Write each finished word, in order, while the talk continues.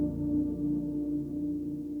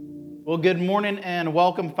Well, good morning and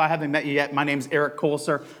welcome. If I haven't met you yet, my name is Eric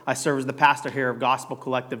Kolser. I serve as the pastor here of Gospel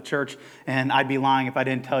Collective Church, and I'd be lying if I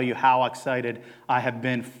didn't tell you how excited I have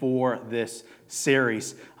been for this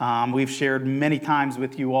series. We've shared many times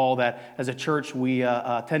with you all that as a church we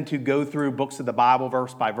tend to go through books of the Bible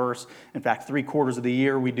verse by verse. In fact, 3/4 of the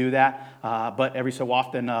year we do that, but every so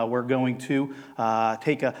often we're going to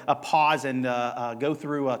take a pause and go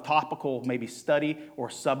through a topical maybe study or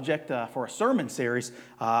subject for a sermon series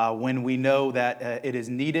when we know that it is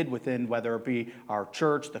needed within whether it be our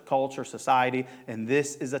church, the culture, society, and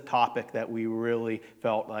this is a topic that we really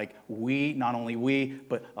felt like not only we,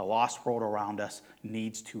 but a lost world around us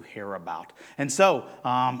needs to hear about. And so,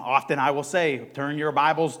 often I will say, turn your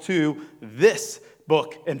Bibles to this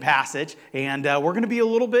book and passage, and we're going to be a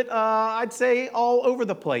little bit, I'd say, all over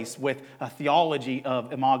the place with a theology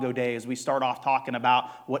of Imago Dei as we start off talking about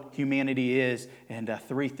what humanity is and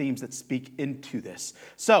 3 themes that speak into this.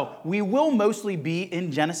 So we will mostly be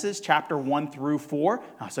in Genesis chapter 1 through 4,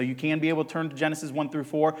 so you can be able to turn to Genesis 1 through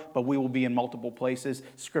 4, but we will be in multiple places.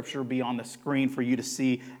 Scripture will be on the screen for you to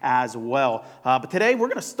see as well. But today we're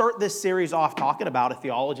going to start this series off talking about a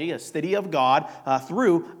theology, a study of God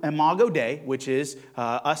through Imago Dei, which is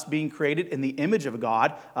us being created in the image of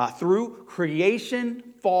God through creation,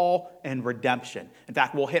 fall, and redemption. In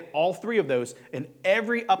fact, we'll hit all 3 of those in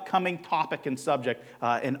every upcoming topic and subject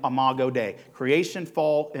in Imago Dei. Creation,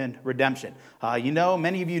 fall, and redemption.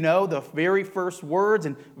 Many of you know the very first words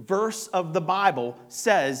and verse of the Bible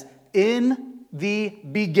says, "In the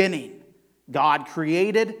beginning, God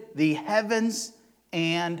created the heavens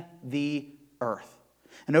and the earth."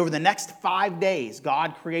 And over the next 5 days,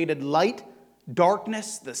 God created light,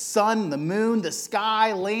 darkness, the sun, the moon, the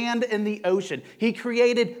sky, land, and the ocean. He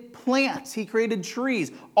created plants. He created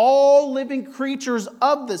trees, all living creatures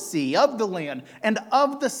of the sea, of the land, and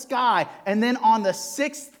of the sky. And then on the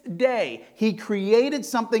 6th day, he created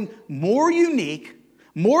something more unique,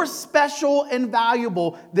 more special and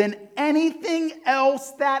valuable than anything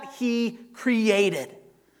else that he created.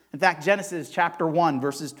 In fact, Genesis chapter 1,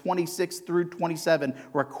 verses 26 through 27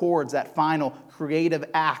 records that final creative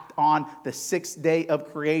act on the 6th day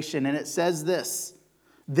of creation. And it says this,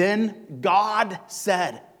 "Then God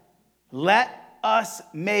said, 'Let us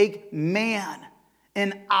make man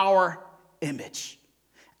in our image,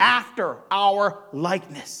 after our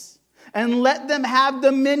likeness, and let them have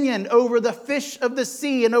dominion over the fish of the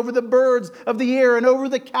sea and over the birds of the air and over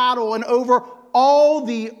the cattle and over all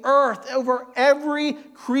the earth, over every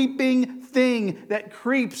creeping thing that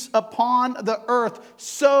creeps upon the earth.'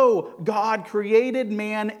 So God created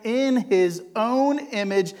man in his own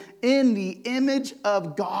image. In the image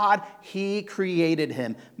of God, he created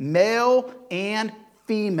him. Male and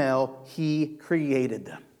female, he created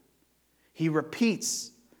them." He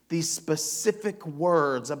repeats these specific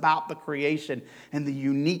words about the creation and the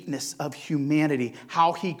uniqueness of humanity,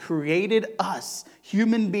 how he created us,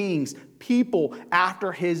 human beings, people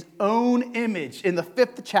after his own image in the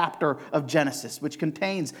 5th chapter of Genesis, which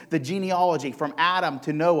contains the genealogy from Adam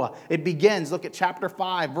to Noah. It begins, look at chapter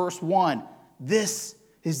 5, verse 1. "This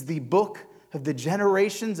is the book of the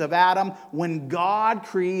generations of Adam. When God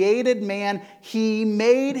created man, he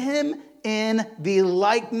made him in the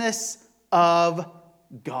likeness of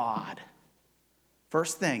God."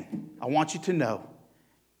 First thing I want you to know,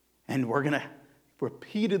 and we're going to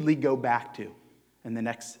repeatedly go back to in the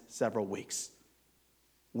next several weeks.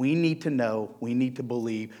 We need to know, we need to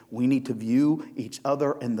believe, we need to view each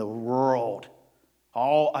other in the world,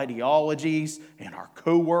 all ideologies and our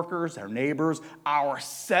co-workers, our neighbors,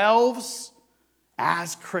 ourselves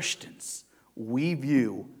as Christians. We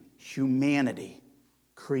view humanity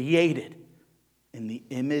created in the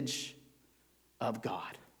image of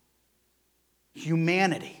God.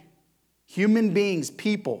 Humanity, human beings,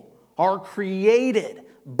 people are created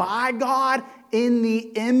by God in the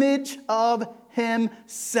image of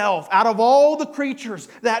himself. Out of all the creatures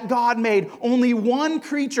that God made, only one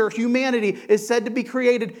creature, humanity, is said to be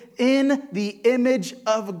created in the image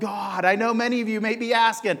of God. I know many of you may be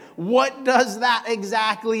asking, what does that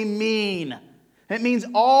exactly mean? It means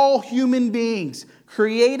all human beings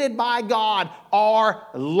created by God are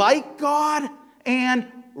like God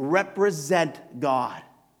and represent God.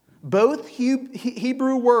 Both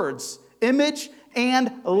Hebrew words, image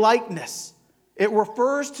and likeness. It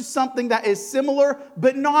refers to something that is similar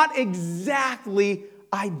but not exactly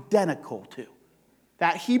identical to.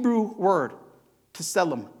 That Hebrew word,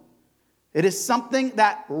 tselem. It is something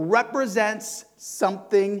that represents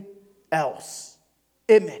something else.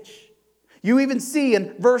 Image. You even see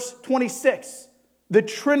in verse 26, the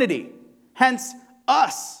Trinity, hence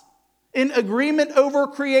us, in agreement over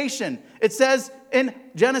creation. It says in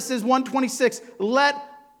Genesis 1:26, let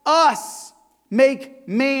us make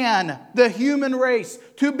man, the human race,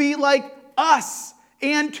 to be like us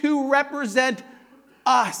and to represent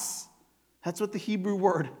us. That's what the Hebrew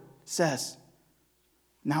word says.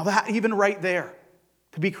 Now that even right there,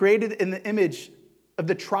 to be created in the image of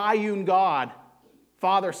the triune God,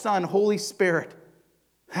 Father, Son, Holy Spirit,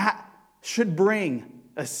 that should bring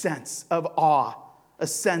a sense of awe, a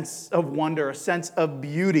sense of wonder, a sense of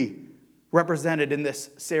beauty represented in this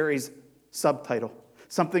series subtitle.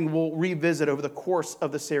 Something we'll revisit over the course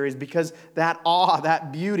of the series because that awe,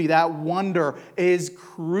 that beauty, that wonder is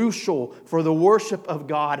crucial for the worship of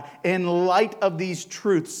God in light of these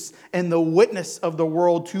truths and the witness of the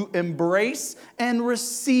world to embrace and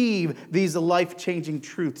receive these life-changing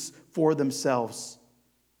truths for themselves.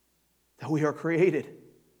 That we are created,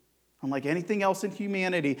 unlike anything else in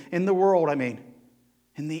humanity, in the world,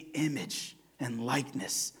 in the image and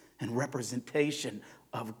likeness and representation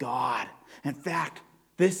of God. In fact,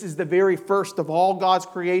 this is the very first of all God's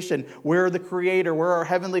creation where the Creator, where our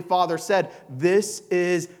Heavenly Father said, this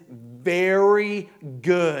is very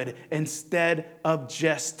good instead of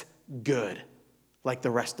just good, like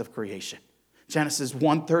the rest of creation. Genesis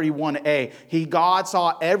 1:31a, God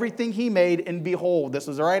saw everything He made, and behold, this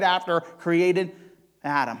was right after created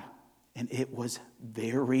Adam, and it was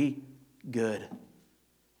very good.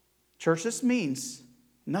 Church, this means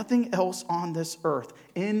nothing else on this earth,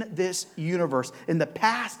 in this universe, in the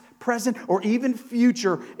past, present, or even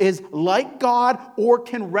future, is like God or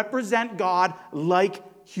can represent God like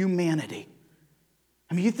humanity.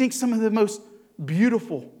 You think some of the most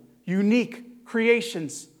beautiful, unique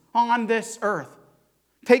creations on this earth.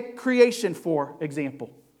 Take creation, for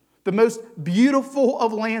example. The most beautiful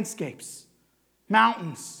of landscapes.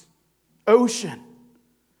 Mountains, ocean.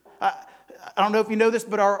 I don't know if you know this,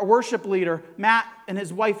 but our worship leader, Matt, and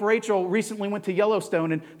his wife, Rachel, recently went to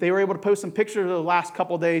Yellowstone, and they were able to post some pictures of the last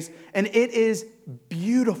couple of days, and it is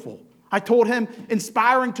beautiful. I told him,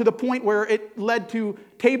 inspiring to the point where it led to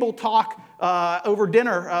table talk over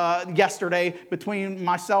dinner yesterday between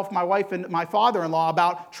myself, my wife, and my father-in-law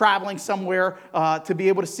about traveling somewhere to be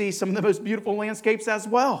able to see some of the most beautiful landscapes as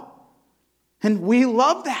well. And we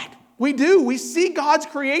love that. We do. We see God's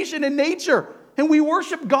creation in nature. And we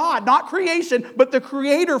worship God, not creation, but the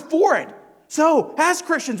Creator for it. So, as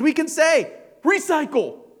Christians, we can say,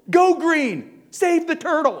 recycle, go green, save the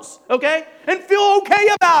turtles, okay? And feel okay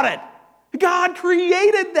about it. God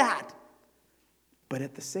created that. But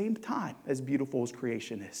at the same time, as beautiful as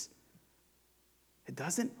creation is, it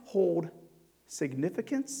doesn't hold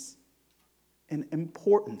significance and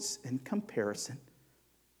importance in comparison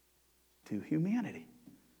to humanity.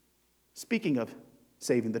 Speaking of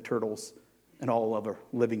saving the turtles and all other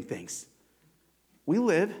living things, we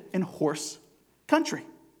live in horse country.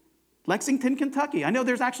 Lexington, Kentucky. I know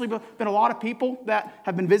there's actually been a lot of people that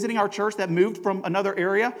have been visiting our church that moved from another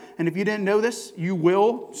area. And if you didn't know this, you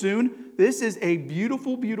will soon. This is a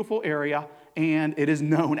beautiful, beautiful area, and it is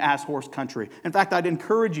known as horse country. In fact, I'd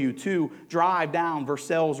encourage you to drive down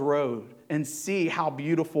Versailles Road and see how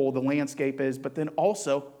beautiful the landscape is, but then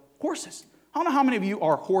also horses. I don't know how many of you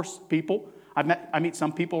are horse people. I meet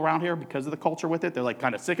some people around here because of the culture with it. They're like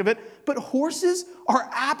kind of sick of it. But horses are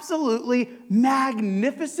absolutely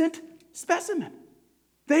magnificent specimen.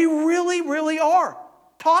 They really, really are.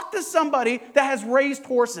 Talk to somebody that has raised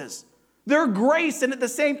horses. Their grace and at the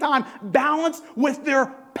same time balance with their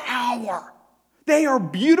power. They are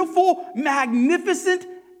beautiful, magnificent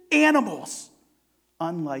animals,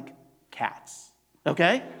 unlike cats.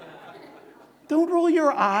 Okay? Don't roll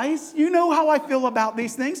your eyes. You know how I feel about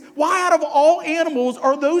these things. Why out of all animals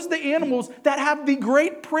are those the animals that have the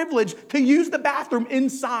great privilege to use the bathroom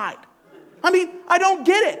inside? I don't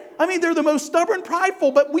get it. They're the most stubborn,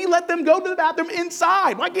 prideful, but we let them go to the bathroom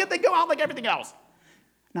inside. Why can't they go out like everything else?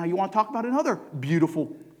 Now, you want to talk about another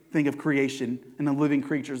beautiful thing of creation and the living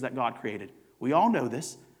creatures that God created. We all know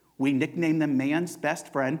this. We nickname them man's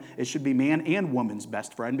best friend. It should be man and woman's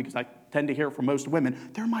best friend because I tend to hear from most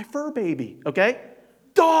women, they're my fur baby, okay?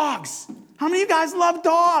 Dogs. How many of you guys love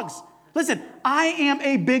dogs? Listen, I am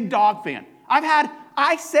a big dog fan. I've had,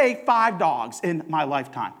 5 dogs in my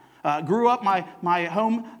lifetime. Grew up, my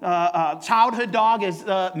home childhood dog is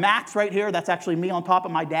Max right here. That's actually me on top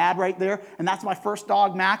of my dad right there. And that's my first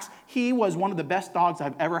dog, Max. He was one of the best dogs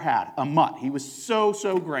I've ever had, a mutt. He was so,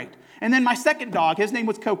 so great. And then my second dog, his name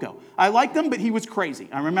was Coco. I liked him, but he was crazy.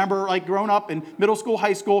 I remember like growing up in middle school,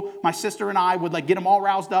 high school, my sister and I would like get him all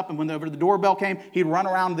roused up, and when the doorbell came, he'd run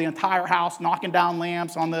around the entire house, knocking down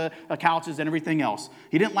lamps on the couches and everything else.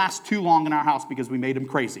 He didn't last too long in our house because we made him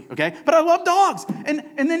crazy, okay? But I love dogs. And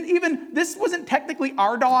then even, this wasn't technically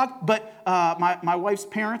our dog, but my wife's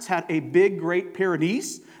parents had a big Great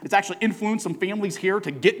Pyrenees. It's actually influenced some families here to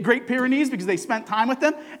get Great Pyrenees because they spent time with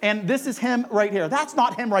them. And this is him right here. That's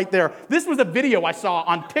not him right there. This was a video I saw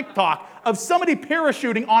on TikTok of somebody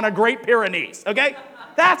parachuting on a Great Pyrenees, okay?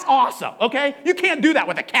 That's awesome, okay? You can't do that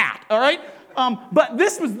with a cat, all right? But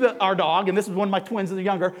this was our dog, and this was one of my twins that are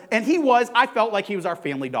younger, and I felt like he was our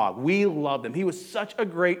family dog. We loved him. He was such a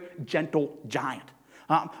great, gentle giant.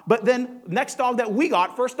 But then next dog that we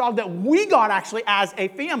got, first dog that we got actually as a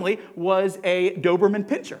family was a Doberman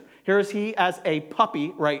Pinscher. Here's he as a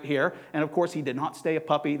puppy right here. And of course, he did not stay a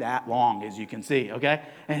puppy that long, as you can see, okay?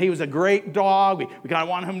 And he was a great dog. We kind of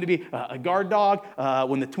wanted him to be a guard dog.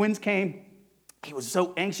 When the twins came, he was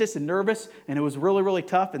so anxious and nervous, and it was really, really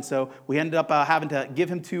tough. And so we ended up having to give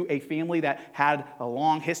him to a family that had a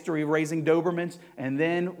long history of raising Dobermans. And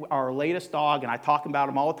then our latest dog, and I talk about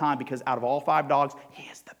him all the time because out of all 5 dogs, he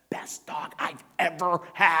is the best dog I've ever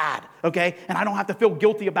had, okay? And I don't have to feel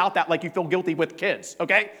guilty about that like you feel guilty with kids,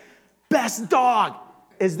 okay? Best dog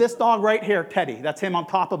is this dog right here, Teddy. That's him on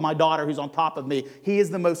top of my daughter who's on top of me. He is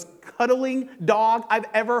the most cuddling dog I've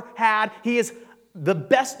ever had. He is the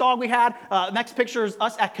best dog we had. Next picture is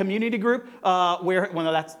us at community group,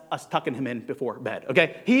 that's us tucking him in before bed,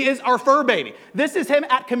 okay? He is our fur baby. This is him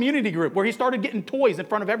at community group where he started getting toys in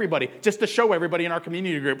front of everybody just to show everybody in our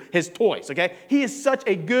community group his toys, okay? He is such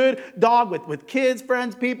a good dog with kids,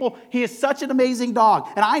 friends, people. He is such an amazing dog.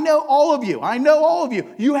 And I know all of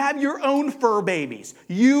you. You have your own fur babies.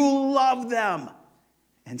 You love them.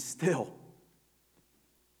 And still,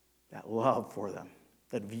 that love for them,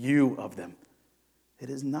 that view of them, it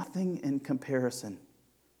is nothing in comparison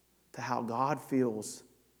to how God feels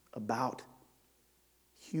about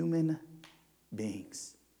human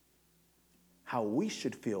beings, how we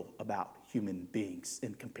should feel about human beings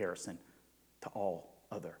in comparison to all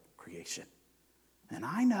other creation. And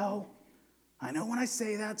I know when I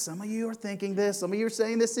say that, some of you are thinking this, some of you are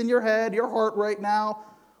saying this in your head, your heart right now.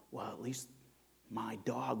 Well, at least my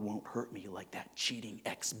dog won't hurt me like that cheating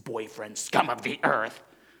ex-boyfriend scum of the earth.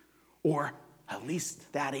 Or at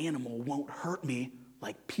least that animal won't hurt me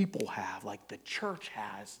like people have, like the church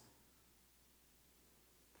has.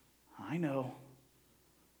 I know.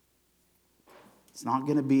 It's not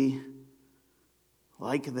going to be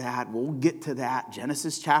like that. We'll get to that.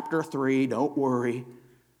 Genesis chapter 3, don't worry.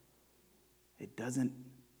 It doesn't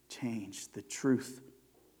change the truth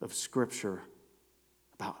of Scripture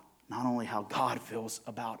about not only how God feels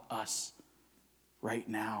about us right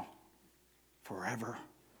now, forever,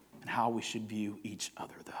 and how we should view each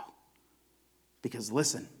other, though. Because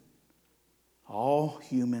listen, all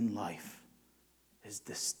human life is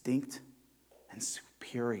distinct and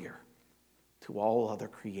superior to all other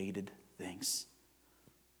created things.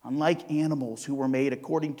 Unlike animals who were made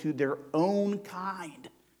according to their own kind,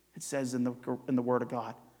 it says in the Word of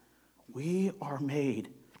God, we are made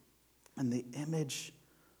in the image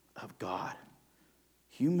of God.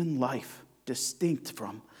 Human life distinct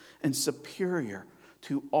from and superior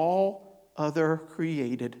to all other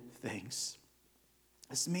created things.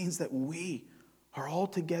 This means that we are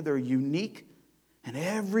altogether unique, and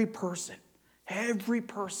every person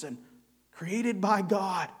created by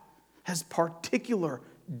God has particular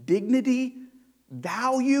dignity,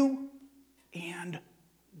 value, and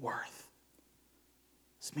worth.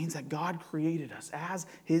 This means that God created us as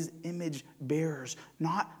His image bearers,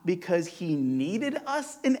 not because He needed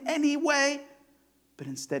us in any way, but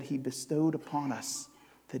instead He bestowed upon us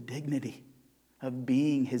the dignity of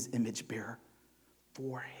being His image bearer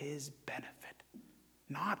for His benefit.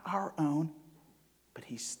 Not our own, but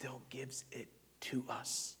He still gives it to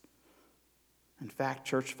us. In fact,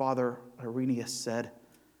 Church Father Irenaeus said,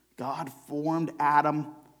 God formed Adam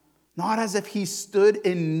not as if he stood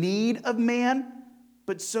in need of man,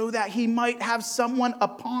 but so that he might have someone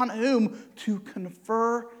upon whom to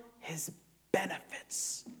confer his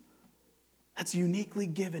benefits. That's uniquely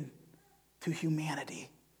given to humanity.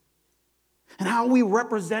 And how we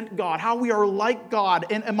represent God, how we are like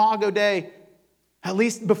God in Imago Dei, at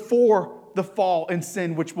least before the fall and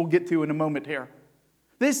sin, which we'll get to in a moment here.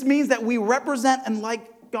 This means that we represent and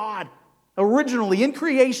like God originally in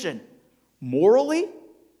creation, morally,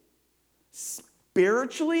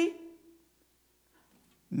 spiritually,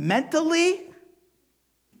 mentally,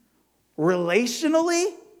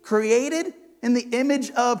 relationally created in the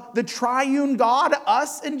image of the triune God,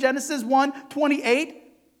 us in Genesis 1:28,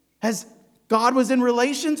 as God was in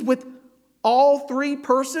relations with all three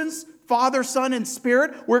persons, Father, Son, and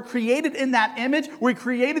Spirit. We're created in that image. We're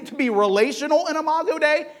created to be relational in Imago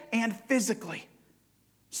Dei and physically.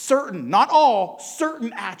 Certain, not all,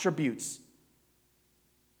 certain attributes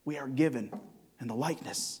we are given in the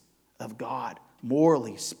likeness of God,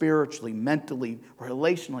 morally, spiritually, mentally,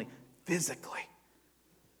 relationally, physically.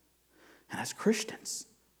 And as Christians,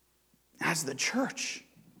 as the church,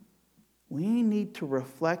 we need to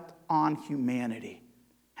reflect on humanity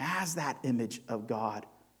as that image of God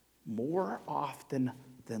more often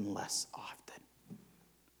than less often.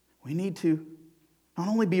 We need to not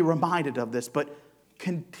only be reminded of this, but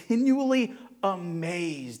continually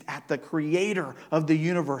amazed at the creator of the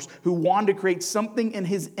universe who wanted to create something in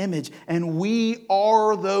his image, and we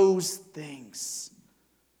are those things.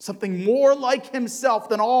 Something more like himself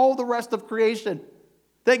than all the rest of creation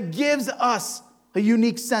that gives us a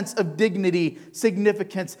unique sense of dignity,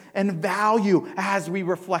 significance, and value as we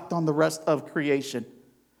reflect on the rest of creation.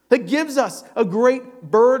 That gives us a great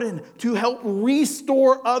burden to help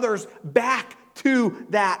restore others back to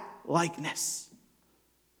that likeness.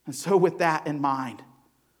 And so with that in mind,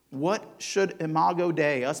 what should Imago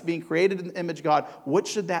Dei, us being created in the image of God, what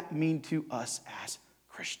should that mean to us as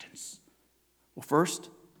Christians? Well, first,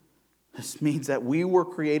 this means that we were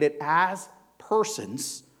created as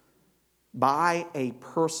persons by a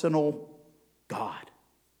personal God.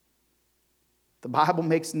 The Bible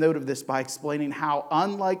makes note of this by explaining how,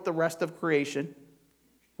 unlike the rest of creation,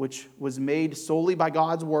 which was made solely by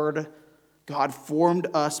God's word, God formed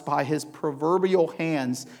us by his proverbial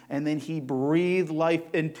hands, and then he breathed life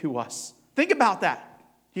into us. Think about that,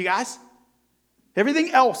 you guys.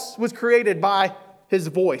 Everything else was created by his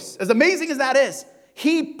voice. As amazing as that is,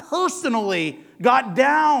 he personally got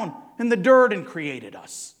down in the dirt and created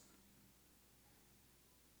us.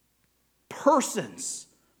 Persons,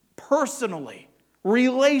 personally,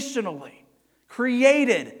 relationally,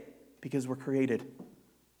 created because we're created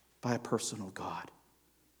by a personal God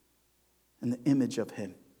in the image of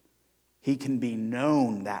him. He can be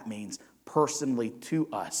known, that means, personally to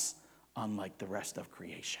us, unlike the rest of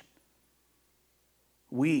creation.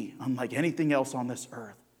 We, unlike anything else on this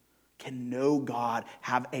earth, can know God,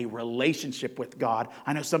 have a relationship with God.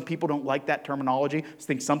 I know some people don't like that terminology. I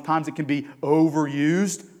think sometimes it can be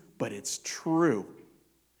overused, but it's true.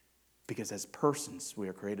 Because as persons, we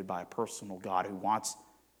are created by a personal God who wants,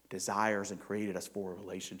 desires, and created us for a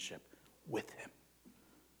relationship with him.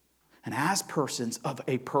 And as persons of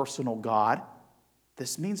a personal God,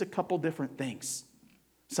 this means a couple different things.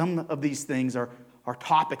 Some of these things are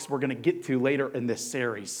topics we're going to get to later in this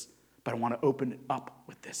series, but I want to open it up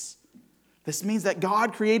with this. This means that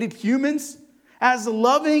God created humans as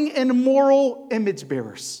loving and moral image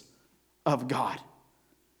bearers of God.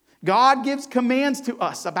 God gives commands to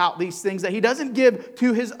us about these things that he doesn't give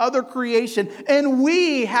to his other creation, and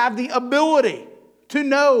we have the ability to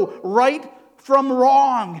know right from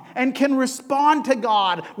wrong and can respond to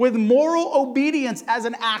God with moral obedience as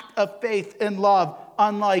an act of faith and love,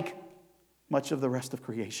 unlike much of the rest of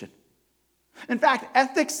creation. In fact,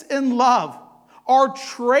 ethics and love are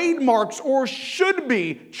trademarks, or should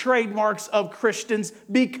be trademarks, of Christians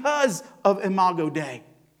because of Imago Dei.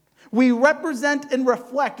 We represent and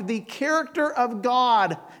reflect the character of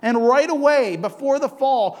God. And right away, before the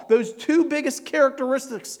fall, those two biggest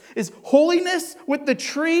characteristics is holiness with the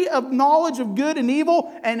tree of knowledge of good and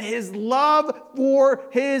evil, and his love for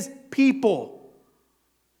his people.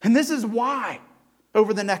 And this is why,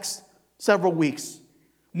 over the next several weeks,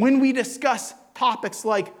 when we discuss topics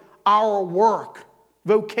like our work,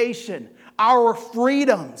 vocation, our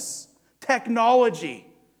freedoms, technology,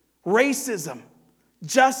 racism,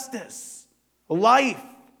 justice, life,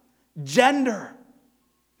 gender,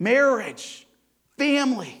 marriage,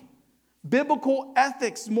 family, biblical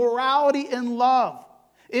ethics, morality, and love,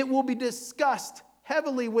 it will be discussed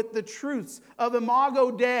heavily with the truths of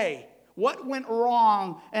Imago Dei, what went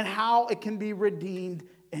wrong, and how it can be redeemed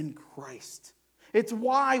in Christ. It's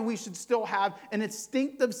why we should still have an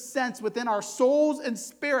instinctive sense within our souls and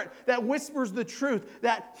spirit that whispers the truth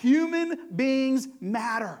that human beings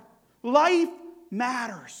matter. Life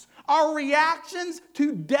matters. Our reactions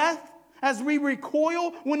to death as we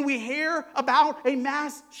recoil when we hear about a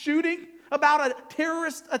mass shooting, about a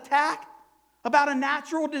terrorist attack, about a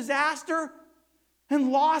natural disaster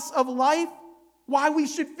and loss of life, why we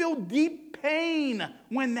should feel deep pain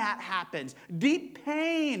when that happens. Deep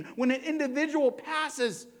pain when an individual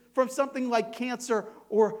passes from something like cancer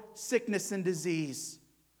or sickness and disease.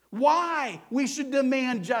 Why we should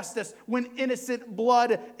demand justice when innocent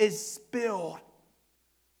blood is spilled.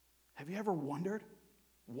 Have you ever wondered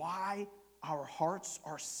why our hearts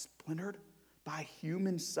are splintered by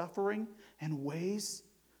human suffering in ways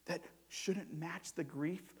that shouldn't match the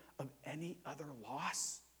grief of any other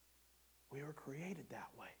loss? We were created that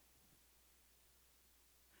way.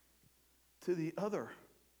 To the other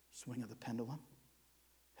swing of the pendulum,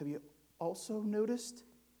 have you also noticed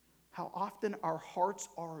how often our hearts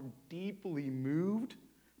are deeply moved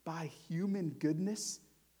by human goodness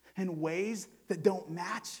in ways that don't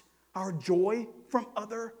match our joy from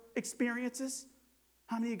other experiences?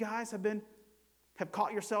 How many of you guys have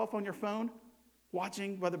caught yourself on your phone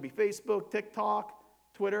watching, whether it be Facebook,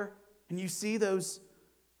 TikTok, Twitter, and you see those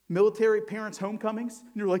military parents' homecomings,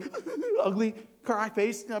 and you're like, ugly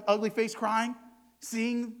face crying,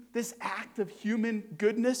 seeing this act of human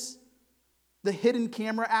goodness, the hidden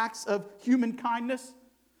camera acts of human kindness?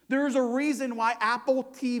 There's a reason why Apple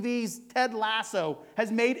TV's Ted Lasso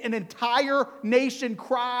has made an entire nation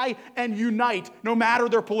cry and unite, no matter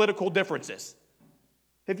their political differences.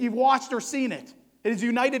 If you've watched or seen it, it has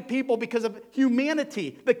united people because of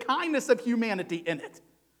humanity, the kindness of humanity in it.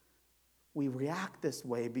 We react this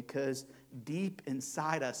way because deep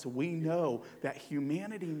inside us, we know that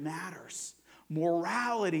humanity matters,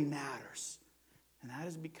 morality matters. And that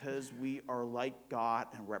is because we are like God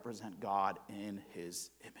and represent God in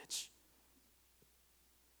His image.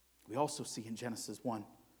 We also see in Genesis 1,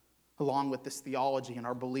 along with this theology and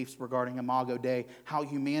our beliefs regarding Imago Dei, how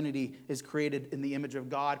humanity is created in the image of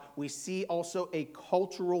God, we see also a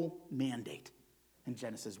cultural mandate in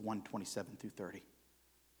Genesis 1, 27 through 30.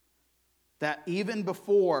 That even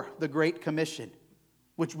before the Great Commission,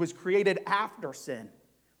 which was created after sin,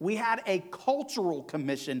 we had a cultural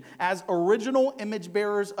commission as original image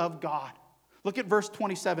bearers of God. Look at verse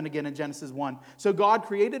 27 again in Genesis 1. So God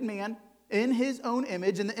created man in His own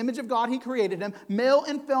image. In the image of God, He created him. Male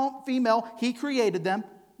and female, He created them.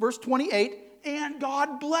 Verse 28, and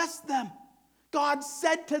God blessed them. God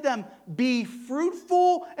said to them, be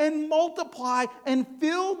fruitful and multiply and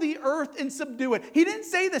fill the earth and subdue it. He didn't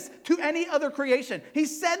say this to any other creation. He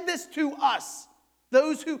said this to us,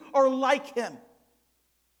 those who are like Him,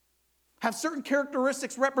 have certain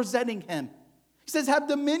characteristics representing Him. He says, have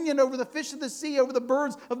dominion over the fish of the sea, over the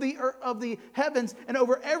birds of the heavens, and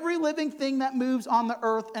over every living thing that moves on the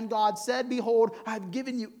earth. And God said, behold, I have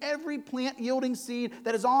given you every plant yielding seed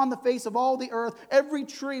that is on the face of all the earth, every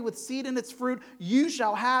tree with seed in its fruit. You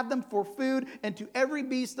shall have them for food, and to every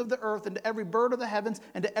beast of the earth, and to every bird of the heavens,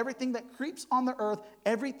 and to everything that creeps on the earth,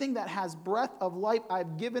 everything that has breath of life, I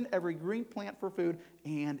have given every green plant for food.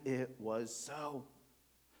 And it was so.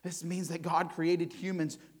 This means that God created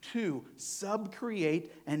humans to subcreate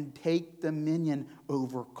and take dominion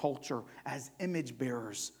over culture as image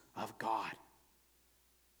bearers of God.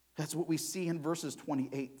 That's what we see in verses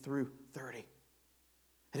 28 through 30.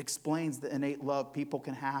 It explains the innate love people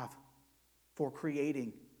can have for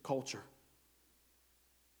creating culture.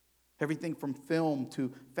 Everything from film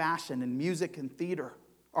to fashion and music and theater,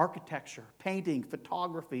 architecture, painting,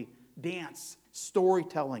 photography, dance,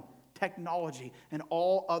 storytelling, technology, and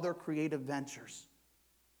all other creative ventures.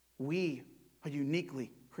 We are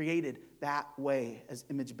uniquely created that way as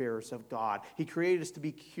image bearers of God. He created us to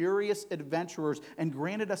be curious adventurers and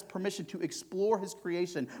granted us permission to explore His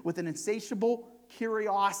creation with an insatiable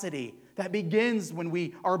curiosity that begins when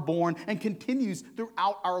we are born and continues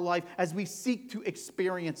throughout our life as we seek to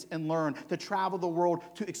experience and learn, to travel the world,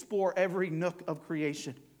 to explore every nook of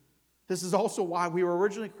creation. This is also why we were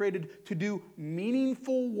originally created to do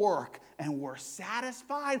meaningful work, and we're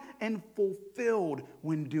satisfied and fulfilled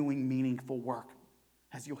when doing meaningful work,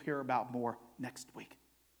 as you'll hear about more next week.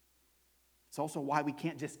 It's also why we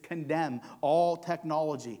can't just condemn all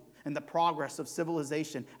technology and the progress of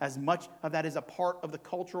civilization, as much of that is a part of the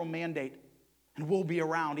cultural mandate and will be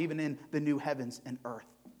around even in the new heavens and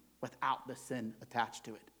earth without the sin attached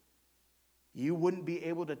to it. You wouldn't be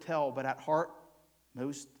able to tell, but at heart,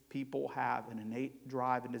 most people have an innate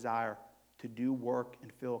drive and desire to do work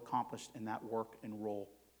and feel accomplished in that work and role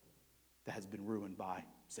that has been ruined by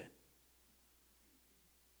sin.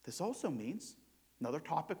 This also means, another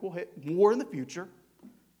topic we'll hit more in the future,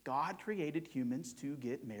 God created humans to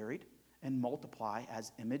get married and multiply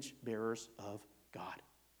as image bearers of God.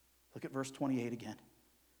 Look at verse 28 again.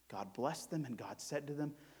 God blessed them, and God said to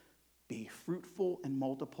them, be fruitful and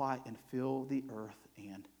multiply and fill the earth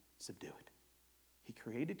and subdue it. He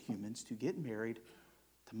created humans to get married,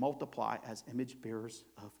 to multiply as image bearers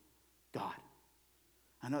of God.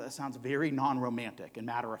 I know that sounds very non-romantic and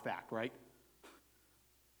matter of fact, right?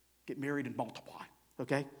 Get married and multiply,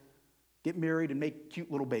 okay? get married and make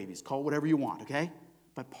cute little babies. Call it whatever you want, okay?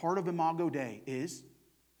 But part of Imago Dei is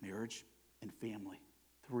marriage and family,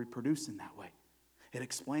 to reproduce in that way. It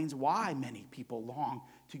explains why many people long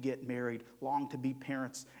to get married, long to be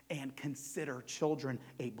parents, and consider children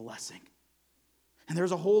a blessing. And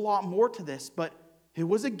there's a whole lot more to this, but it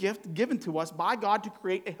was a gift given to us by God to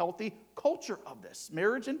create a healthy culture of this,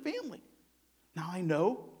 marriage and family. Now, I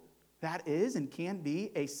know that is and can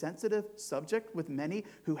be a sensitive subject with many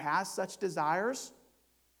who has such desires,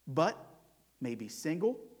 but may be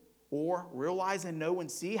single or realize and know and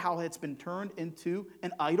see how it's been turned into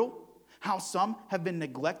an idol, how some have been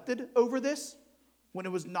neglected over this when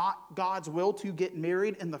it was not God's will to get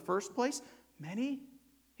married in the first place. Many,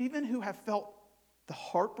 even who have felt the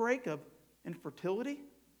heartbreak of infertility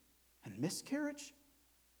and miscarriage.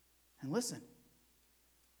 And listen,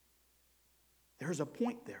 there's a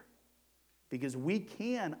point there, because we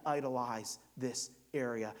can idolize this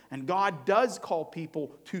area. And God does call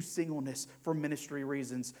people to singleness for ministry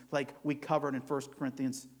reasons, like we covered in 1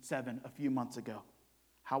 Corinthians 7 a few months ago.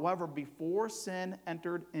 However, before sin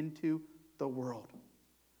entered into the world,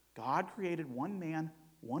 God created one man,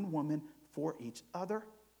 one woman for each other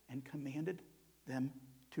and commanded them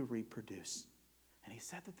to reproduce. And he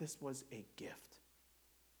said that this was a gift.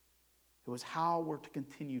 It was how we're to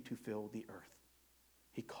continue to fill the earth.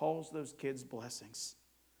 He calls those kids blessings.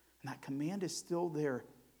 And that command is still there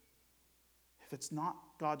if it's not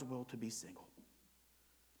God's will to be single.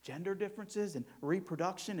 Gender differences and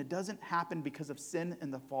reproduction, it doesn't happen because of sin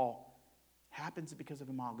and the fall. It happens because of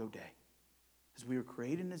Imago Dei. As we were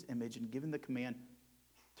created in his image and given the command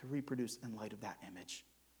to reproduce in light of that image.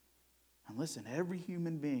 And listen, every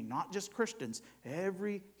human being, not just Christians,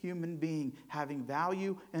 every human being having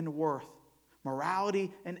value and worth,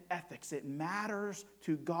 morality and ethics, it matters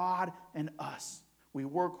to God and us. We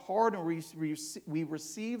work hard and we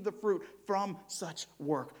receive the fruit from such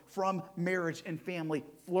work, from marriage and family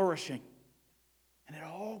flourishing. And it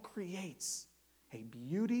all creates a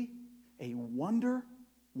beauty, a wonder,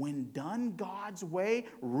 when done God's way,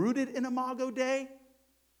 rooted in Imago Dei.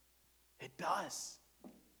 It does.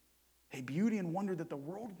 A beauty and wonder that the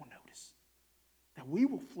world will notice, that we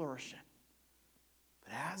will flourish in.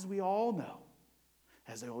 But as we all know,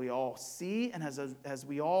 as we all see, and as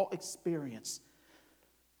we all experience,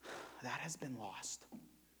 that has been lost.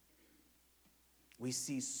 We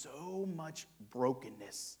see so much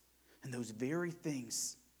brokenness in those very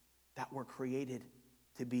things that were created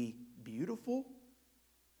to be beautiful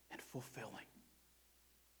and fulfilling.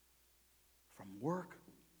 From work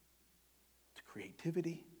to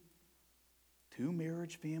creativity to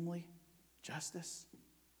marriage, family, justice.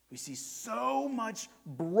 We see so much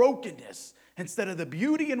brokenness instead of the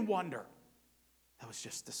beauty and wonder that was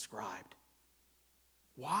just described.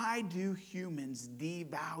 Why do humans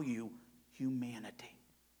devalue humanity?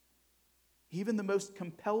 Even the most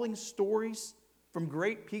compelling stories, from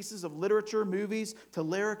great pieces of literature, movies, to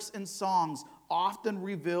lyrics and songs, often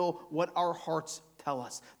reveal what our hearts tell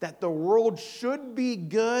us. That the world should be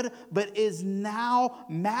good, but is now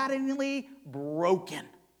maddeningly broken.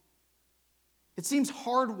 It seems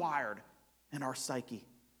hardwired in our psyche.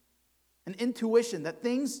 An intuition that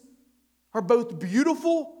things are both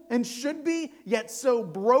beautiful and should be, yet so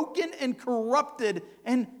broken and corrupted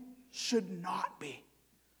and should not be.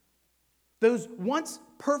 Those once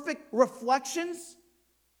perfect reflections,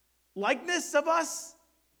 likeness of us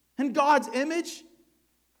in God's image,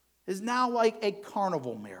 is now like a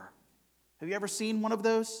carnival mirror. Have you ever seen one of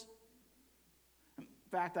those? In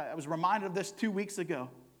fact, I was reminded of this 2 weeks ago.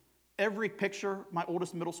 Every picture my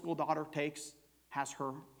oldest middle school daughter takes has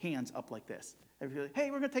her hands up like this. Hey,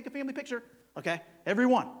 we're going to take a family picture. Okay,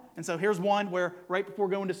 everyone. And so here's one where right before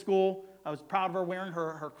going to school, I was proud of her wearing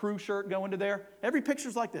her crew shirt going to there. Every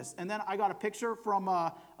picture's like this. And then I got a picture from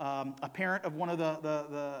a parent of one of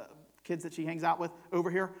the kids that she hangs out with over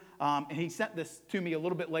here. And he sent this to me a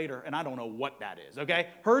little bit later, and I don't know what that is, okay?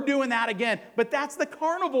 Her doing that again. But that's the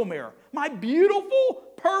carnival mirror. My beautiful,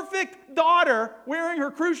 perfect daughter wearing her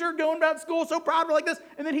crew shirt going about school, so proud of her like this.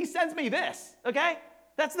 And then he sends me this, okay?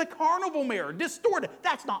 That's the carnival mirror, distorted.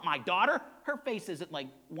 That's not my daughter. Her face isn't like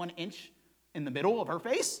 1 inch in the middle of her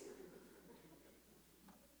face.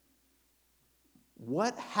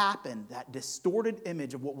 What happened, that distorted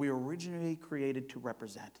image of what we were originally created to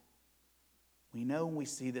represent? We know and we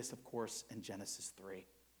see this, of course, in Genesis 3,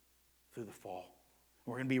 through the fall.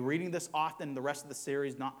 We're going to be reading this often in the rest of the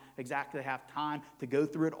series, not exactly have time to go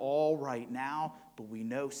through it all right now, but we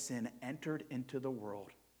know sin entered into the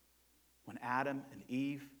world when Adam and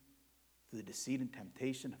Eve, through the deceit and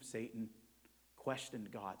temptation of Satan,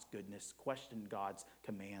 questioned God's goodness, questioned God's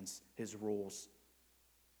commands, his rules.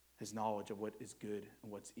 his knowledge of what is good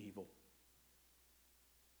and what's evil.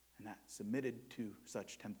 And that submitted to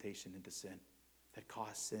such temptation into sin, that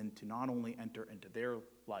caused sin to not only enter into their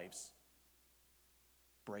lives,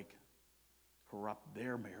 break, corrupt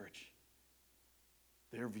their marriage,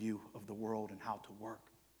 their view of the world and how to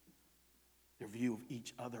work, their view of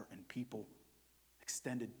each other and people,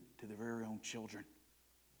 extended to their very own children.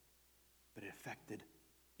 But it affected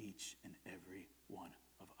each and every one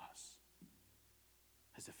of us.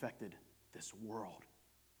 Has affected this world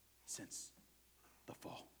since the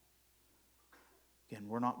fall. Again,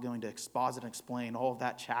 we're not going to exposit and explain all of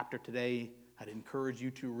that chapter today. I'd encourage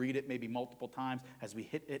you to read it maybe multiple times as we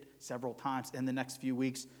hit it several times in the next few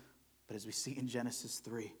weeks. But as we see in Genesis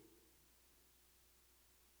 3,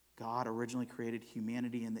 God originally created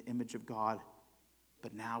humanity in the image of God,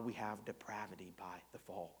 but now we have depravity by the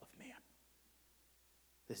fall of man.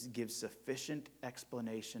 This gives sufficient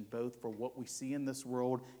explanation both for what we see in this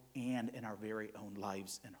world and in our very own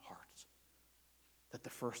lives and hearts. That the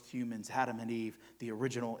first humans, Adam and Eve, the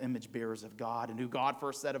original image bearers of God, and who God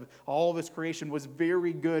first said of all of his creation was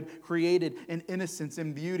very good, created in innocence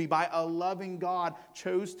and beauty by a loving God,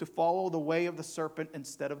 chose to follow the way of the serpent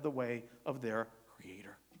instead of the way of their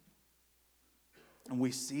Creator. And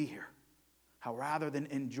we see here how rather than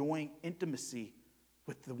enjoying intimacy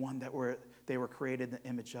with the one that they were created in the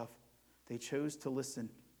image of, they chose to listen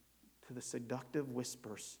to the seductive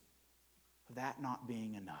whispers of that not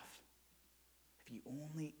being enough. If you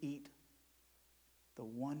only eat the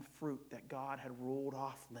one fruit that God had ruled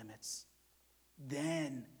off limits,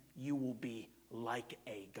 then you will be like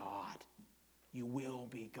a God. You will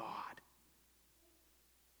be God.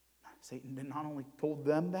 Satan not only told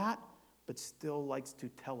them that, but still likes to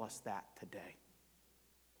tell us that today.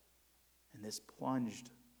 And this plunged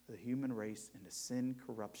the human race into sin,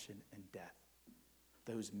 corruption, and death.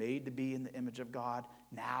 Those made to be in the image of God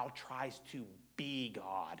now tries to be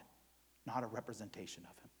God, not a representation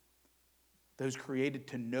of him. Those created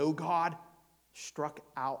to know God struck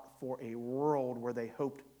out for a world where they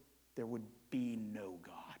hoped there would be no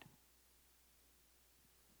God.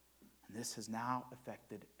 And this has now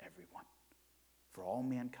affected everyone, for all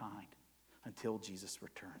mankind, until Jesus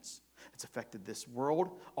returns. It's affected this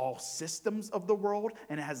world, all systems of the world,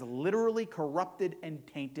 and it has literally corrupted and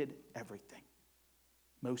tainted everything.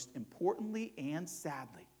 Most importantly and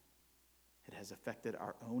sadly, it has affected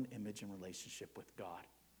our own image and relationship with God.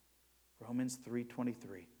 Romans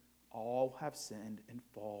 3:23, all have sinned and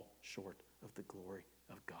fall short of the glory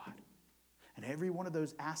of God. And every one of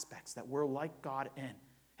those aspects that we're like God in,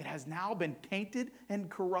 it has now been tainted and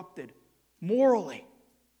corrupted morally.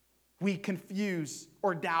 We confuse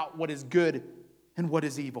or doubt what is good and what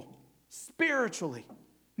is evil. Spiritually,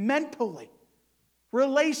 mentally,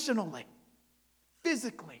 relationally,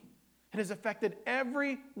 physically. It has affected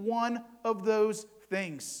every one of those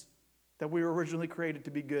things that we were originally created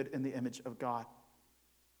to be good in the image of God.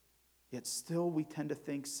 Yet still we tend to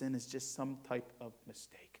think sin is just some type of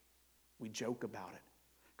mistake. We joke about it.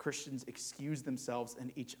 Christians excuse themselves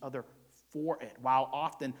and each other for it, while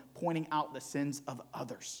often pointing out the sins of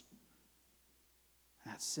others.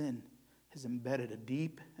 And that sin has embedded a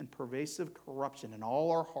deep and pervasive corruption in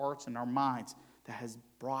all our hearts and our minds that has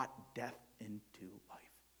brought death into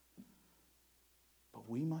life. But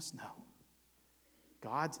we must know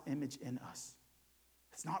God's image in us.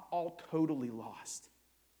 It's not all totally lost.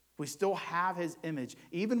 We still have his image,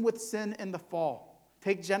 even with sin and the fall.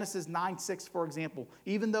 Take Genesis 9:6, for example.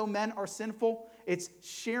 Even though men are sinful, it's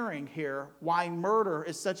sharing here why murder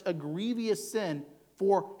is such a grievous sin,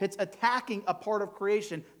 for it's attacking a part of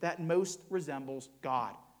creation that most resembles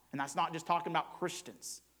God. And that's not just talking about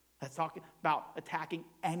Christians. That's talking about attacking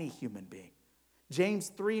any human being. James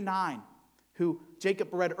 3:9, who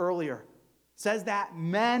Jacob read earlier, says that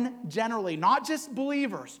men generally, not just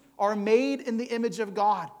believers, are made in the image of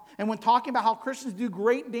God. And when talking about how Christians do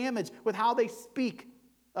great damage with how they speak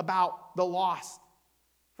about the lost,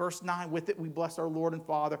 verse 9, with it we bless our Lord and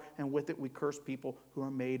Father, and with it we curse people who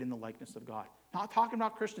are made in the likeness of God. Not talking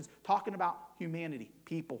about Christians, talking about humanity,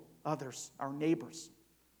 people, others, our neighbors.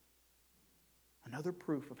 Another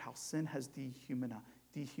proof of how sin has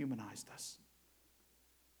dehumanized us.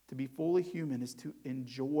 To be fully human is to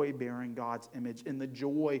enjoy bearing God's image in the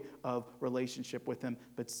joy of relationship with him.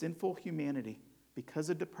 But sinful humanity, because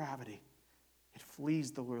of depravity, it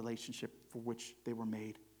flees the relationship for which they were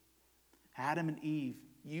made. Adam and Eve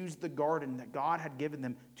used the garden that God had given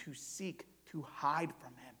them to seek to hide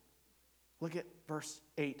from him. Look at verse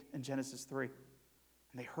 8 in Genesis 3.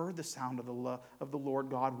 And they heard the sound of the Lord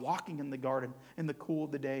God walking in the garden in the cool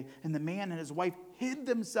of the day. And the man and his wife hid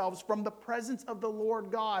themselves from the presence of the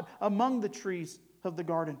Lord God among the trees of the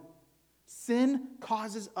garden. Sin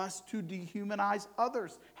causes us to dehumanize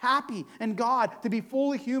others. Happy and God, to be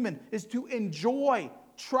fully human, is to enjoy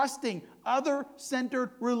trusting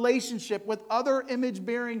other-centered relationship with other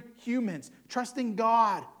image-bearing humans, trusting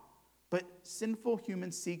God. But sinful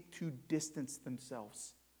humans seek to distance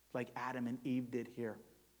themselves, like Adam and Eve did here,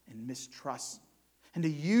 in mistrust, and to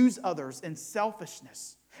use others in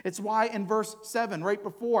selfishness. It's why in verse 7, right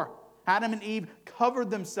before, Adam and Eve covered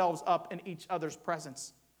themselves up in each other's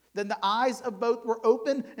presence. Then the eyes of both were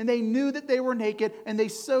open, and they knew that they were naked, and they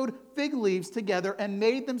sewed fig leaves together and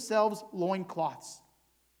made themselves loincloths.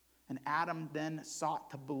 And Adam then sought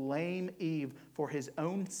to blame Eve for his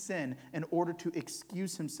own sin in order to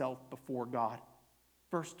excuse himself before God.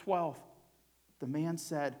 Verse 12, the man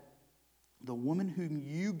said, "The woman whom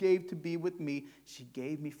you gave to be with me, she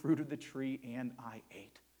gave me fruit of the tree, and I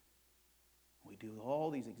ate." We do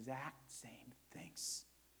all these exact same things.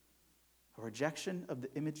 A rejection of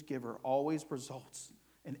the image giver always results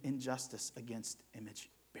in injustice against image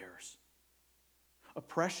bearers.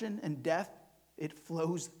 Oppression and death, it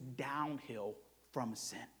flows downhill from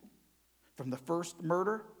sin. From the first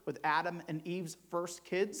murder with Adam and Eve's first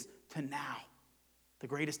kids to now, the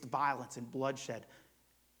greatest violence and bloodshed.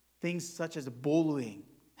 Things such as bullying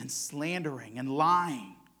and slandering and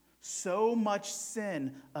lying. So much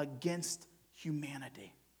sin against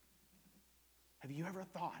humanity. Have you ever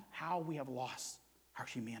thought how we have lost our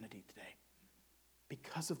humanity today?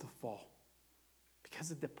 Because of the fall, because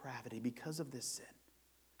of depravity, because of this sin.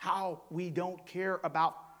 How we don't care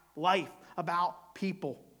about life, about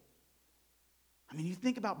people. I mean, you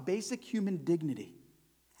think about basic human dignity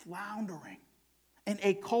floundering in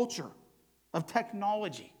a culture of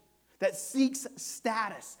technology that seeks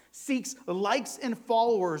status, seeks likes and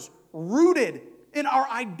followers rooted in our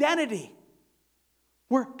identity.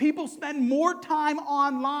 Where people spend more time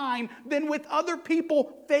online than with other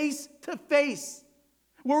people face to face.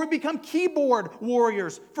 Where we become keyboard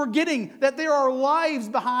warriors, forgetting that there are lives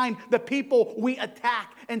behind the people we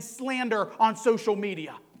attack and slander on social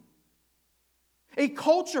media. A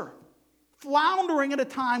culture floundering at a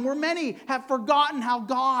time where many have forgotten how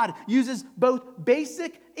God uses both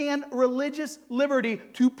basic and religious liberty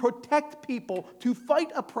to protect people, to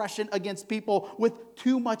fight oppression against people with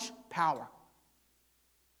too much power.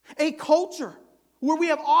 A culture where we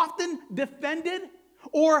have often defended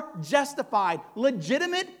or justified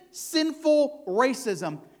legitimate sinful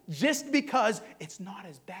racism just because it's not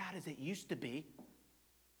as bad as it used to be.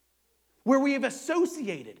 Where we have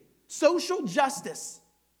associated social justice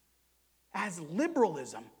as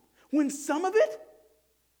liberalism, when some of it,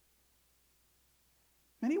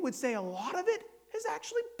 many would say a lot of it, is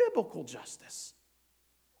actually biblical justice.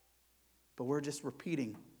 But we're just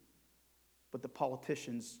repeating what the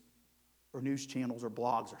politicians or news channels or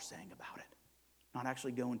blogs are saying about it. Not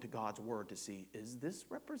actually going to God's word to see, is this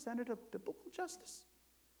representative of biblical justice?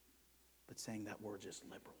 But saying that we're just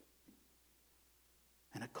liberal.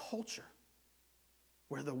 And a culture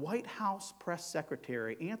where the White House press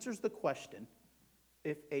secretary answers the question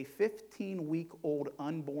if a 15-week-old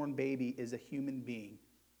unborn baby is a human being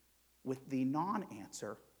with the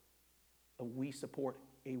non-answer of we support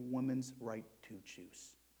a woman's right to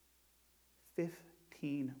choose.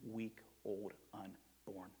 15-week-old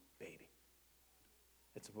unborn baby.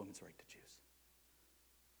 It's a woman's right to choose.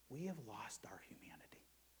 We have lost our humanity.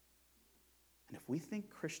 And if we think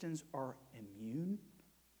Christians are immune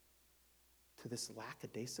to this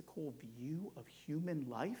lackadaisical view of human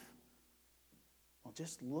life, well,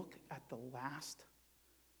 just look at the last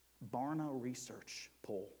Barna research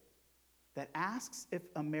poll that asks if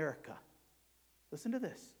America, listen to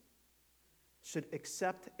this, should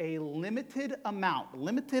accept a limited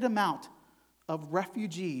amount of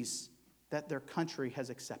refugees that their country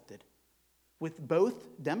has accepted, with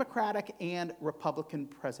both Democratic and Republican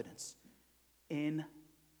presidents in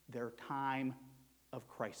their time of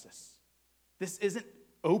crisis. This isn't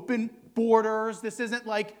open borders. This isn't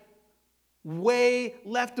like way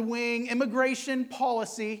left-wing immigration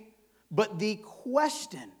policy, but the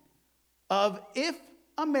question of if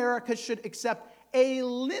America should accept a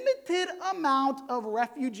limited amount of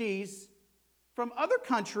refugees from other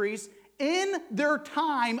countries in their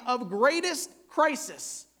time of greatest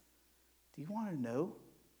crisis. Do you want to know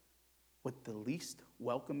what the least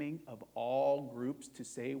welcoming of all groups to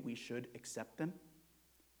say we should accept them?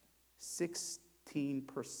 16%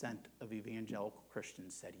 of evangelical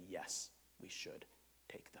Christians said yes, we should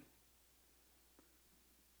take them.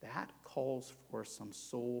 That calls for some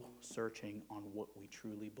soul searching on what we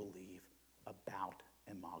truly believe about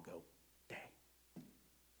Imago Dei.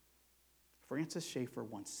 Francis Schaeffer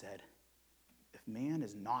once said, if man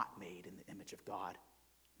is not made in the image of God,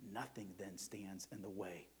 nothing then stands in the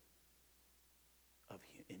way of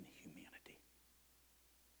humanity.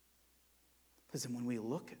 Listen, when we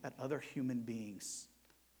look at other human beings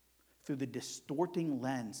through the distorting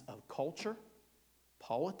lens of culture,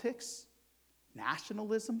 politics,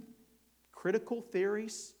 nationalism, critical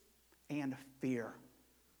theories, and fear,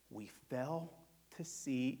 we fail to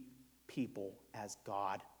see people as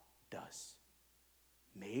God does,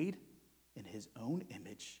 made in his own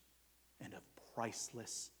image and of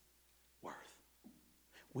priceless worth.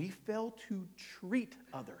 We fail to treat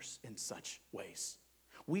others in such ways.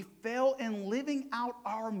 We fail in living out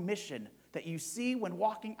our mission that you see when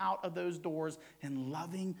walking out of those doors and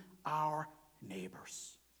loving our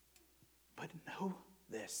neighbors. But know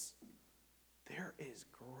this, there is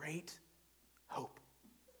great hope.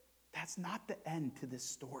 That's not the end to this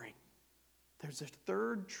story. There's a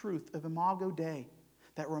third truth of Imago Dei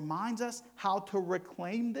that reminds us how to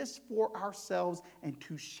reclaim this for ourselves and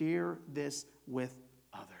to share this with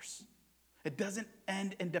others. It doesn't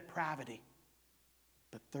end in depravity.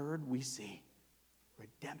 But third, we see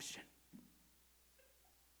redemption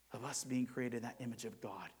of us being created in that image of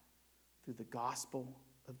God through the gospel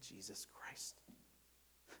of Jesus Christ.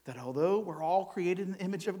 That although we're all created in the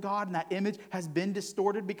image of God and that image has been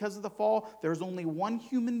distorted because of the fall, there's only one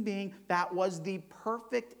human being that was the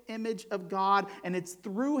perfect image of God, and it's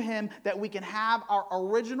through him that we can have our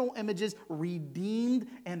original images redeemed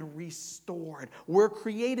and restored. We're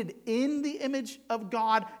created in the image of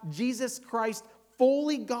God, Jesus Christ,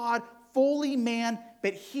 fully God, fully man,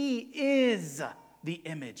 but he is the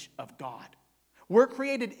image of God. We're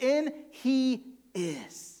created in, he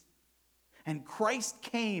is. And Christ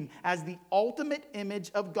came as the ultimate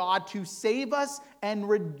image of God to save us and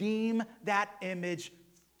redeem that image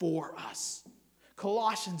for us.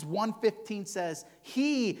 Colossians 1:15 says,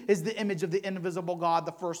 he is the image of the invisible God,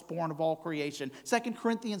 the firstborn of all creation. 2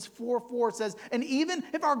 Corinthians 4:4 says, and even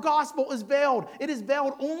if our gospel is veiled, it is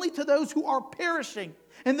veiled only to those who are perishing.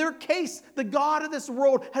 In their case, the God of this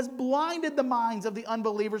world has blinded the minds of the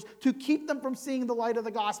unbelievers to keep them from seeing the light of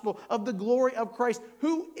the gospel of the glory of Christ,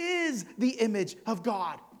 who is the image of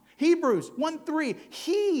God. Hebrews 1:3,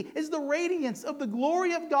 he is the radiance of the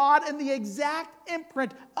glory of God and the exact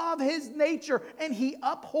imprint of his nature, and he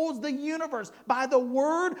upholds the universe by the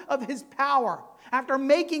word of his power. After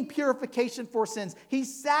making purification for sins, he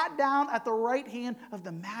sat down at the right hand of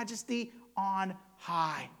the majesty on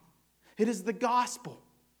high. It is the gospel,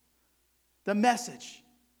 the message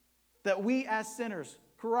that we as sinners,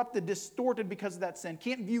 corrupted, distorted because of that sin,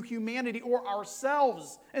 can't view humanity or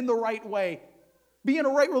ourselves in the right way, be in a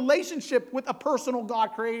right relationship with a personal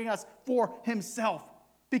God creating us for himself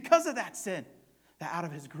because of that sin, that out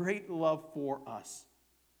of his great love for us,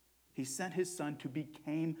 he sent his son to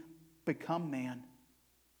become man,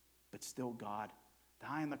 but still God,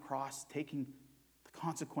 die on the cross, taking the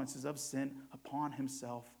consequences of sin upon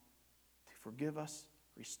himself to forgive us,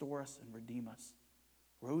 restore us, and redeem us,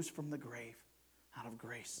 rose from the grave out of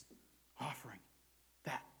grace, offering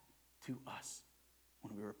that to us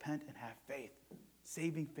when we repent and have faith,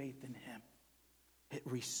 saving faith in him. It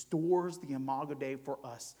restores the Imago Dei for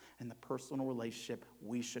us and the personal relationship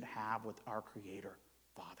we should have with our Creator,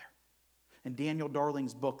 Father. In Daniel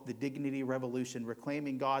Darling's book, The Dignity Revolution,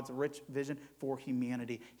 Reclaiming God's Rich Vision for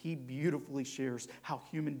Humanity, he beautifully shares how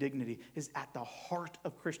human dignity is at the heart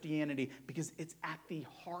of Christianity because it's at the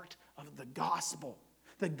heart of the gospel.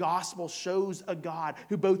 The gospel shows a God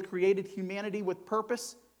who both created humanity with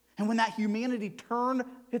purpose, and when that humanity turned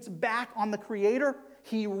its back on the Creator,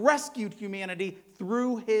 he rescued humanity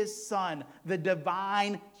through his Son, the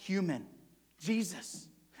divine human, Jesus,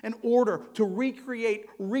 in order to recreate,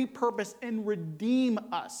 repurpose, and redeem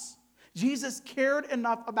us. Jesus cared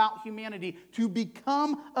enough about humanity to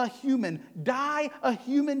become a human, die a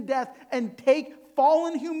human death, and take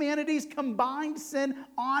fallen humanity's combined sin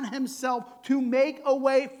on himself to make a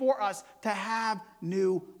way for us to have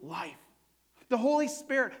new life. The Holy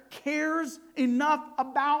Spirit cares enough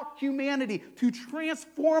about humanity to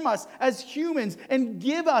transform us as humans and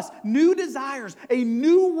give us new desires, a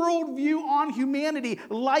new worldview on humanity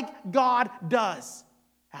like God does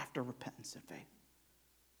after repentance and faith.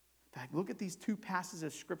 In fact, look at these two passages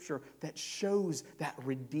of Scripture that shows that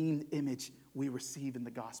redeemed image we receive in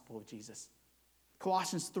the gospel of Jesus.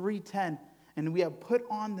 Colossians 3:10, and we have put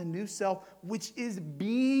on the new self, which is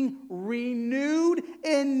being renewed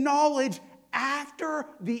in knowledge after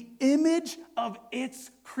the image of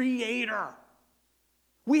its creator.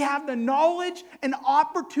 We have the knowledge and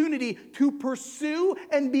opportunity to pursue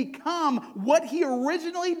and become what he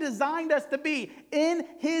originally designed us to be in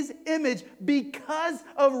his image because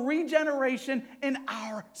of regeneration and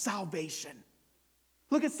our salvation.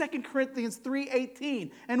 Look at 2 Corinthians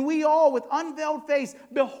 3:18. And we all, with unveiled face,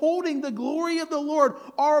 beholding the glory of the Lord,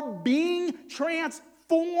 are being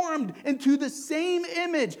transformed into the same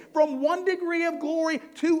image from one degree of glory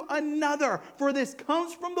to another. For this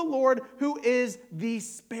comes from the Lord, who is the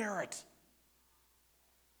Spirit.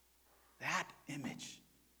 That image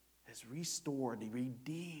is restored,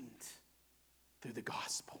 redeemed through the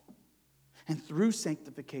gospel. And through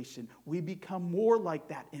sanctification, we become more like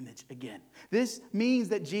that image again. This means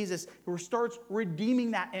that Jesus starts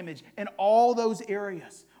redeeming that image in all those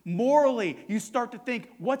areas. Morally, you start to think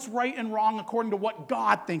what's right and wrong according to what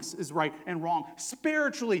God thinks is right and wrong.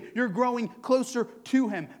 Spiritually, you're growing closer to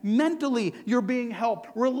Him. Mentally, you're being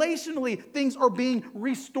helped. Relationally, things are being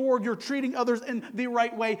restored. You're treating others in the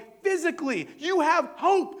right way. Physically, you have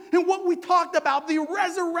hope in what we talked about, the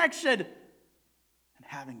resurrection, and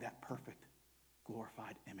having that perfect,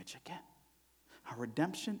 glorified image again. Our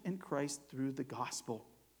redemption in Christ through the gospel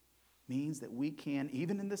means that we can,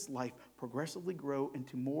 even in this life, progressively grow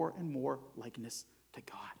into more and more likeness to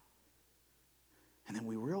God. And then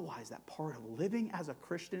we realize that part of living as a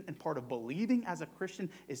Christian and part of believing as a Christian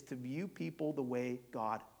is to view people the way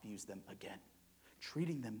God views them again.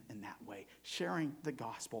 Treating them in that way, sharing the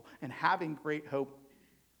gospel, and having great hope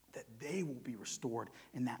that they will be restored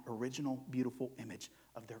in that original, beautiful image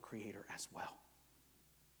of their Creator as well.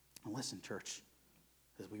 And listen, church,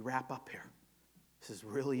 as we wrap up here, this is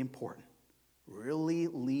really important. Really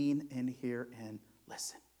lean in here and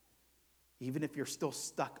listen. Even if you're still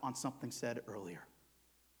stuck on something said earlier.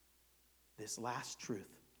 This last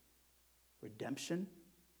truth, redemption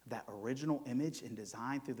of that original image and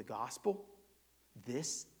design through the gospel,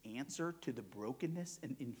 this answer to the brokenness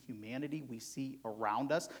and inhumanity we see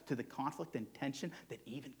around us, to the conflict and tension that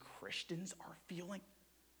even Christians are feeling,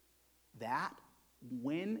 that,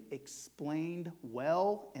 when explained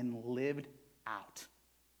well and lived out,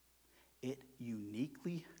 it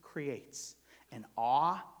uniquely creates an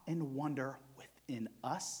awe and wonder within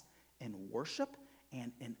us in worship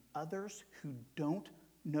and in others who don't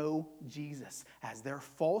know Jesus, as their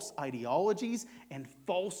false ideologies and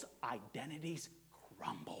false identities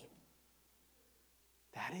crumble.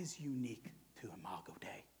 That is unique to Imago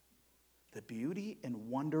Dei. The beauty and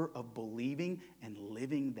wonder of believing and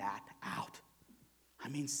living that out. I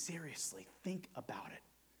mean, seriously, think about it.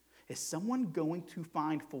 Is someone going to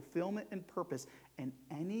find fulfillment and purpose in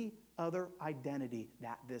any other identity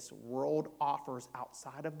that this world offers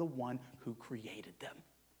outside of the one who created them?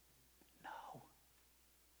 No.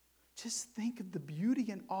 Just think of the beauty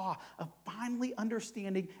and awe of finally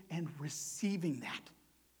understanding and receiving that.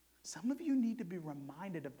 Some of you need to be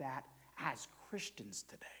reminded of that as Christians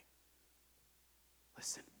today.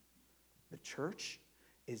 Listen, the church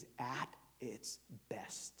is at its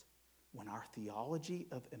best when our theology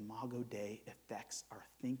of Imago Dei affects our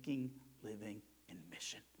thinking, living, and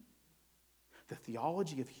mission. The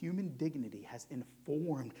theology of human dignity has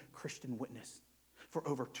informed Christian witness for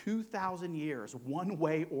over 2,000 years, one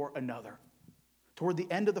way or another. Toward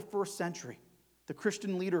the end of the first century, the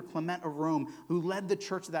Christian leader Clement of Rome, who led the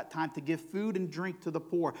church at that time to give food and drink to the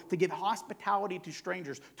poor, to give hospitality to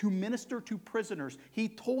strangers, to minister to prisoners, he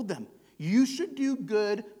told them, you should do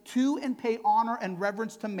good to and pay honor and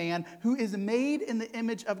reverence to man who is made in the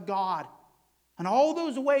image of God. And all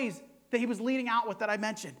those ways that he was leading out with that I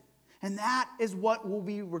mentioned. And that is what will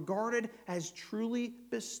be regarded as truly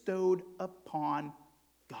bestowed upon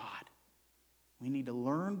God. We need to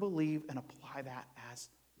learn, believe, and apply that as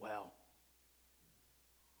well.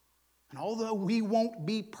 And although we won't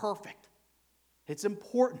be perfect, it's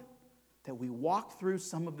important that we walk through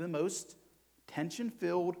some of the most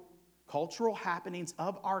tension-filled cultural happenings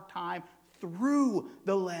of our time through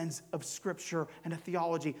the lens of Scripture and a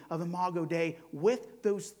theology of Imago Dei with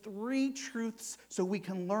those three truths so we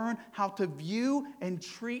can learn how to view and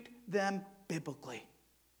treat them biblically.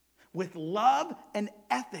 With love and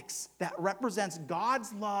ethics that represents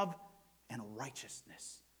God's love and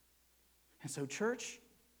righteousness. And so, church,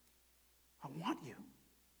 I want you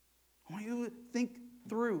to think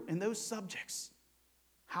through in those subjects.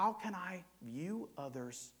 How can I view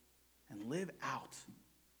others and live out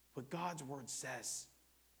what God's word says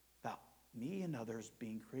about me and others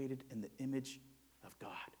being created in the image of God?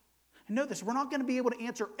 And know this, we're not going to be able to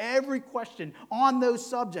answer every question on those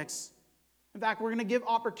subjects. In fact, we're going to give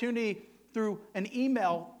opportunity through an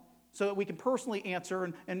email so that we can personally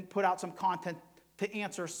answer and put out some content to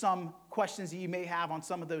answer some questions that you may have on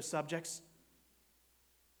some of those subjects.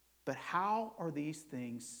 But how are these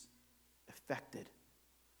things affected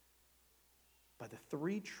by the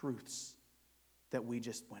three truths that we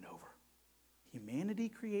just went over? Humanity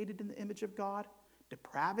created in the image of God,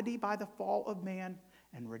 depravity by the fall of man,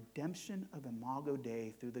 and redemption of Imago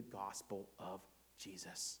Dei through the gospel of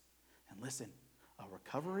Jesus. And listen, a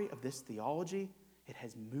recovery of this theology, it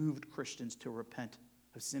has moved Christians to repent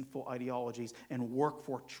of sinful ideologies and work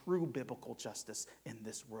for true biblical justice in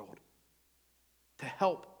this world, to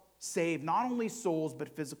help save not only souls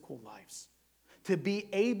but physical lives, to be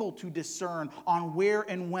able to discern on where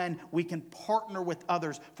and when we can partner with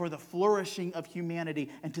others for the flourishing of humanity,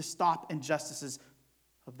 and to stop injustices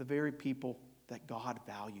of the very people that God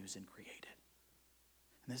values and created.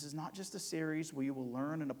 And this is not just a series where you will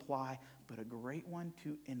learn and apply, but a great one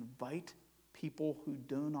to invite people who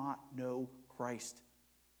do not know Christ,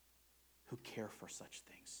 who care for such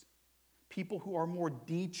things. People who are more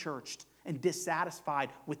de-churched and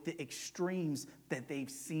dissatisfied with the extremes that they've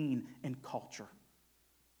seen in culture.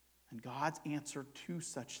 And God's answer to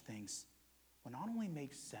such things will not only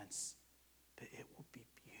make sense, but it will be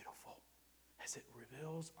beautiful as it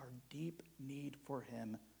reveals our deep need for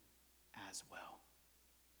Him as well.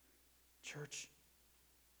 Church,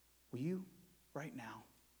 will you right now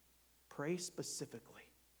pray specifically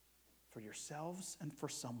for yourselves and for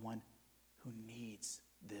someone who needs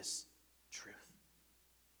this truth,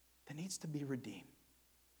 that needs to be redeemed?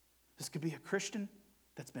 This could be a Christian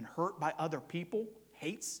that's been hurt by other people,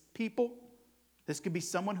 hates people. This could be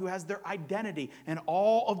someone who has their identity in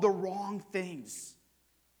all of the wrong things.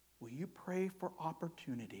 Will you pray for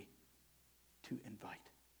opportunity to invite?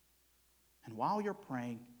 And while you're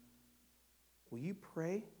praying, will you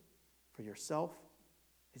pray for yourself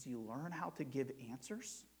as you learn how to give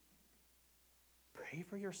answers? Pray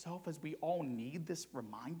for yourself as we all need this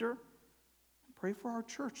reminder. And pray for our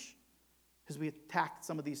church as we attack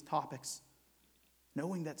some of these topics,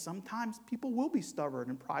 knowing that sometimes people will be stubborn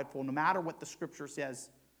and prideful, no matter what the Scripture says,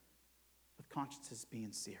 with consciences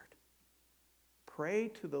being seared. Pray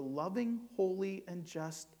to the loving, holy, and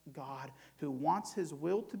just God who wants His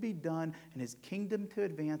will to be done and His kingdom to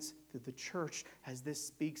advance through the church, as this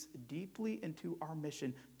speaks deeply into our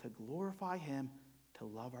mission to glorify Him, to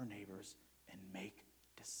love our neighbors, and make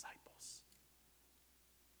disciples.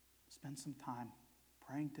 Spend some time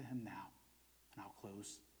praying to Him now, and I'll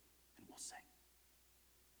close and we'll sing.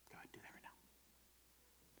 Go ahead, do that right now.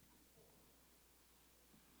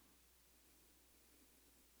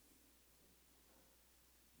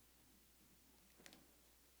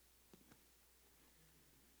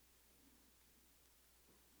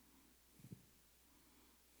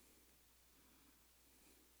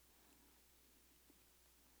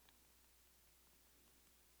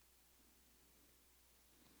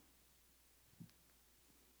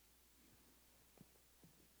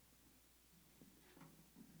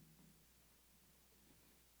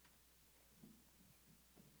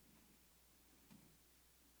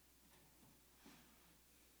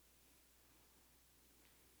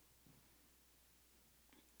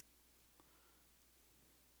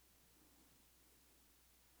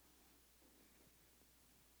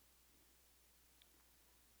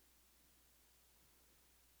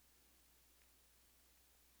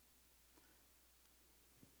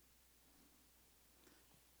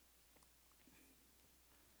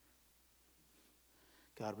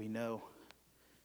 God, we know